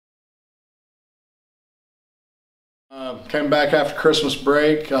Came back after Christmas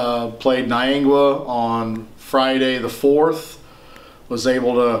break, played Niangua on Friday the 4th. Was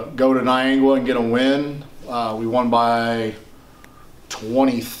able to go to Niangua and get a win. We won by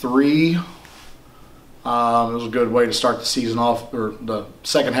 23. It was a good way to start the season off, or the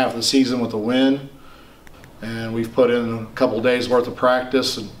second half of the season, with a win. And we've put in a couple days worth of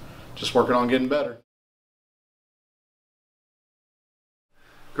practice and just working on getting better.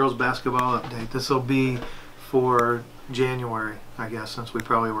 Girls basketball update. This will be for January, I guess, since we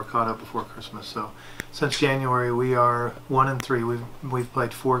probably were caught up before Christmas. So since January we are 1-3. We've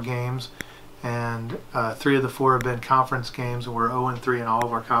played 4 games, and 3 of the 4 have been conference games, and we're 0-3 in all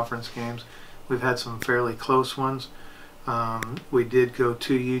of our conference games. We've had some fairly close ones. We did go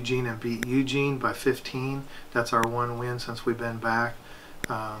to Eugene and beat Eugene by 15. That's our 1 win since we've been back.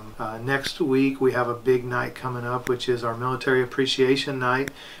 Next week we have a big night coming up, which is our Military Appreciation Night.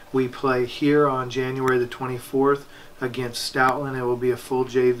 We play here on January the 24th against Stoutland. It will be a full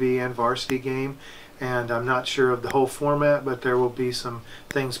JV and varsity game, and I'm not sure of the whole format, but there will be some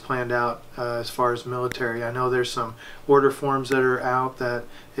things planned out as far as military. I know there's some order forms that are out that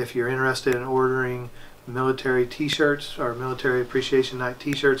if you're interested in ordering military t-shirts or Military Appreciation Night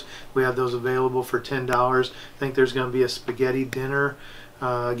t-shirts, we have those available for $10. I think there's going to be a spaghetti dinner.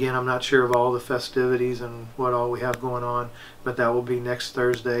 Again, I'm not sure of all the festivities and what all we have going on, but that will be next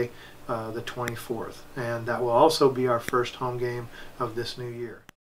Thursday, the 24th. And that will also be our first home game of this new year.